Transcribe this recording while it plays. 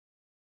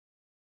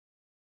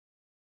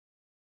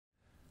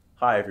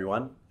Hi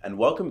everyone, and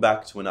welcome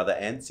back to another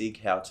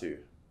ANTSIG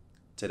how-to.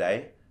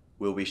 Today,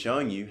 we'll be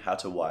showing you how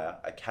to wire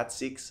a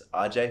CAT6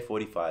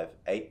 RJ45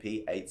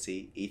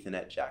 8P8C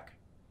Ethernet jack.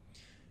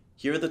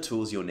 Here are the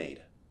tools you'll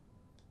need: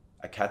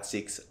 a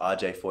CAT6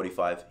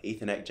 RJ45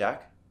 Ethernet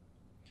jack,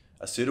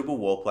 a suitable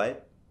wall plate,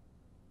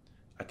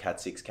 a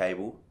CAT6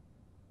 cable,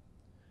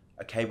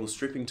 a cable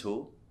stripping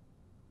tool,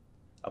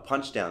 a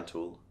punch-down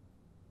tool,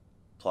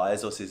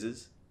 pliers or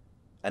scissors,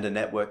 and a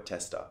network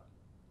tester.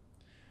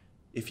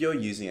 If you're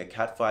using a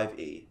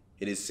Cat5e,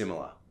 it is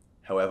similar.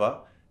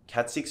 However,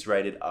 Cat6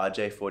 rated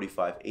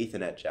RJ45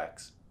 Ethernet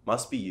jacks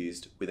must be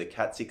used with a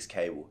Cat6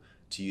 cable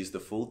to use the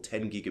full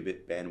 10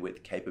 gigabit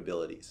bandwidth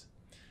capabilities.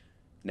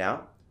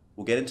 Now,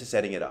 we'll get into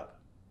setting it up.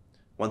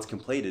 Once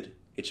completed,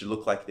 it should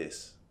look like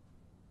this.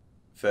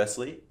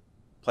 Firstly,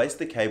 place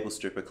the cable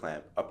stripper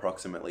clamp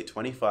approximately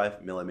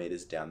 25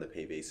 mm down the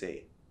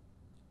PVC.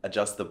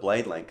 Adjust the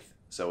blade length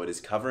so it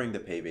is covering the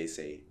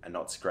PVC and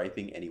not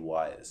scraping any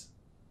wires.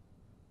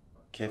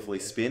 Carefully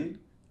spin,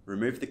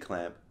 remove the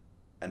clamp,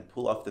 and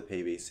pull off the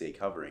PVC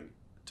covering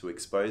to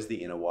expose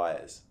the inner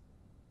wires.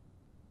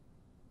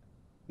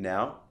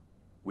 Now,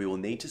 we will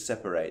need to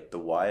separate the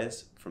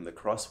wires from the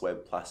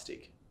cross-web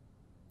plastic.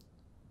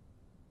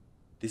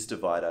 This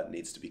divider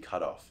needs to be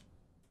cut off.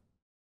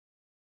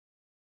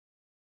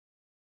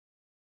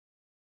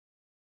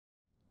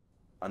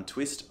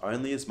 Untwist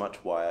only as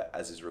much wire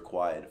as is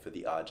required for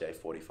the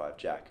RJ45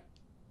 jack.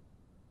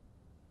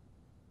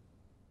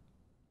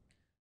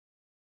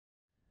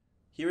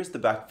 Here is the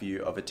back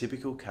view of a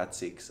typical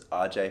Cat6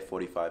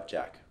 RJ45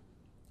 jack.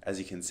 As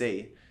you can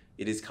see,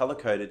 it is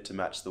color-coded to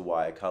match the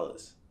wire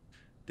colors.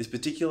 This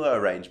particular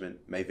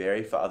arrangement may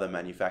vary for other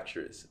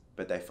manufacturers,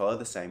 but they follow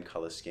the same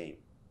color scheme.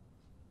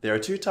 There are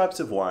two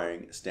types of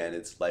wiring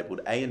standards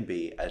labeled A and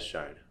B as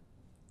shown.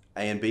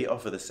 A and B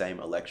offer the same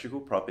electrical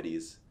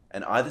properties,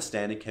 and either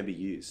standard can be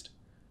used.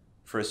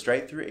 For a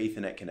straight-through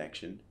Ethernet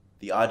connection,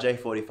 the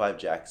RJ45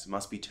 jacks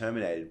must be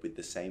terminated with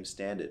the same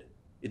standard.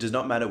 It does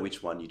not matter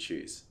which one you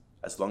choose,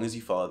 as long as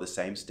you follow the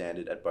same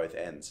standard at both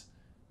ends.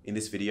 In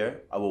this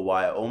video, I will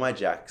wire all my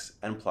jacks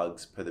and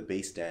plugs per the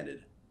B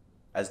standard,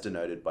 as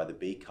denoted by the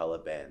B color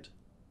band.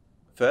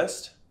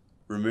 First,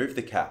 remove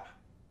the cap.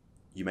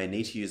 You may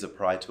need to use a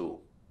pry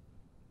tool.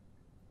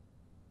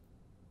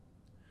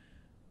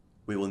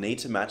 We will need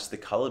to match the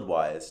colored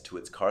wires to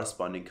its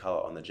corresponding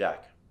color on the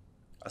jack.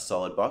 A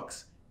solid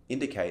box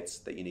indicates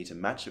that you need to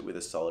match it with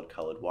a solid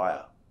colored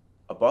wire.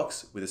 A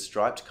box with a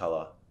striped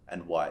color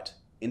and white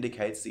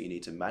indicates that you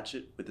need to match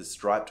it with a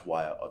striped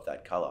wire of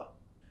that color.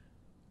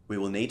 We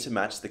will need to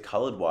match the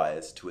colored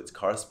wires to its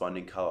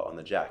corresponding color on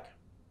the jack.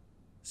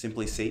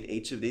 Simply seat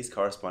each of these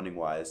corresponding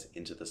wires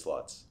into the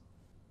slots.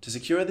 To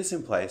secure this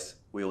in place,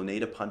 we will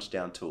need a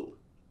punch-down tool.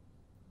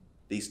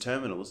 These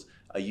terminals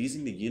are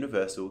using the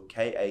universal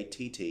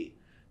KATT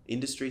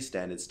industry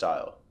standard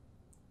style,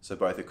 so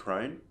both a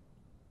Krone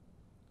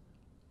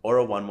or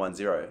a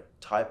 110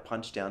 type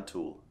punch-down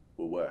tool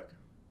will work.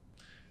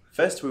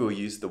 First, we will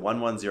use the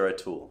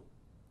 110 tool.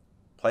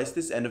 Place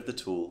this end of the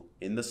tool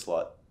in the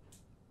slot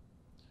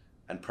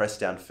and press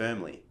down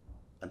firmly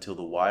until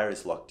the wire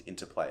is locked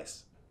into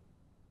place.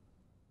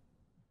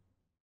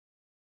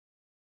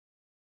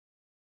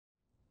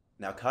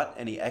 Now cut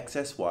any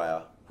excess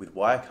wire with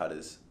wire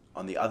cutters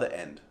on the other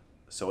end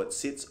so it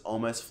sits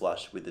almost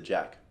flush with the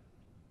jack.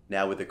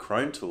 Now with the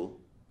Krone tool,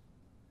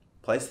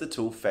 place the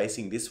tool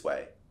facing this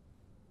way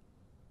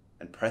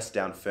and press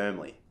down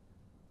firmly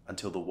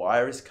until the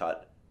wire is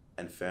cut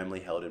and firmly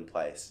held in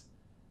place.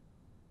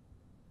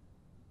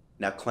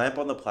 Now clamp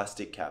on the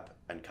plastic cap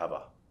and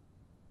cover.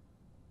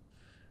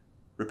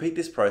 Repeat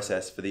this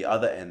process for the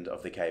other end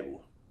of the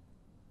cable.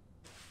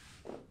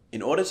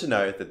 In order to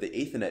know that the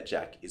Ethernet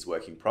jack is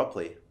working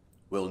properly,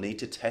 we'll need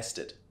to test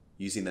it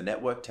using the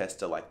network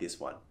tester like this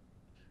one.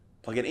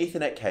 Plug an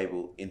Ethernet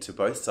cable into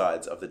both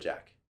sides of the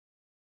jack,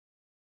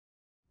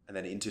 and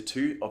then into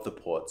two of the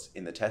ports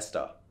in the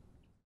tester.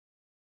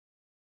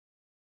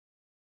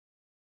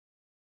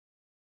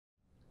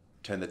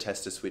 Turn the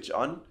tester switch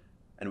on,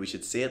 and we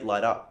should see it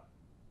light up.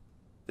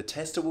 The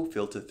tester will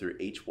filter through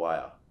each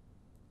wire.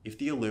 If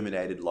the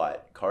illuminated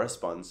light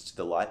corresponds to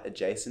the light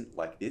adjacent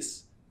like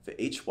this for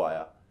each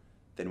wire,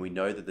 then we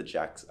know that the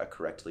jacks are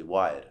correctly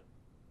wired.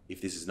 If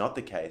this is not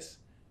the case,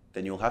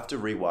 then you'll have to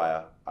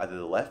rewire either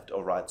the left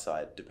or right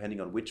side depending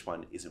on which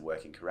one isn't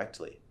working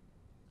correctly.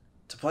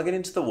 To plug it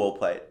into the wall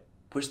plate,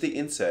 push the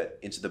insert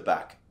into the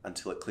back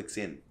until it clicks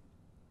in.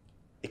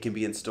 It can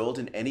be installed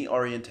in any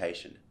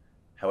orientation.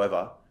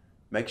 However,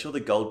 make sure the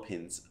gold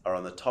pins are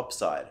on the top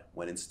side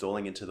when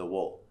installing into the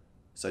wall,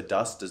 so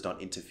dust does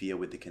not interfere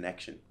with the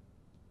connection.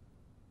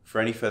 For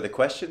any further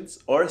questions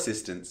or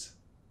assistance,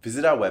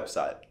 visit our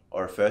website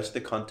or refer to the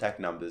contact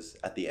numbers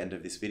at the end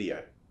of this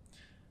video.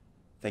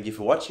 Thank you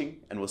for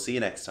watching, and we'll see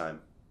you next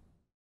time.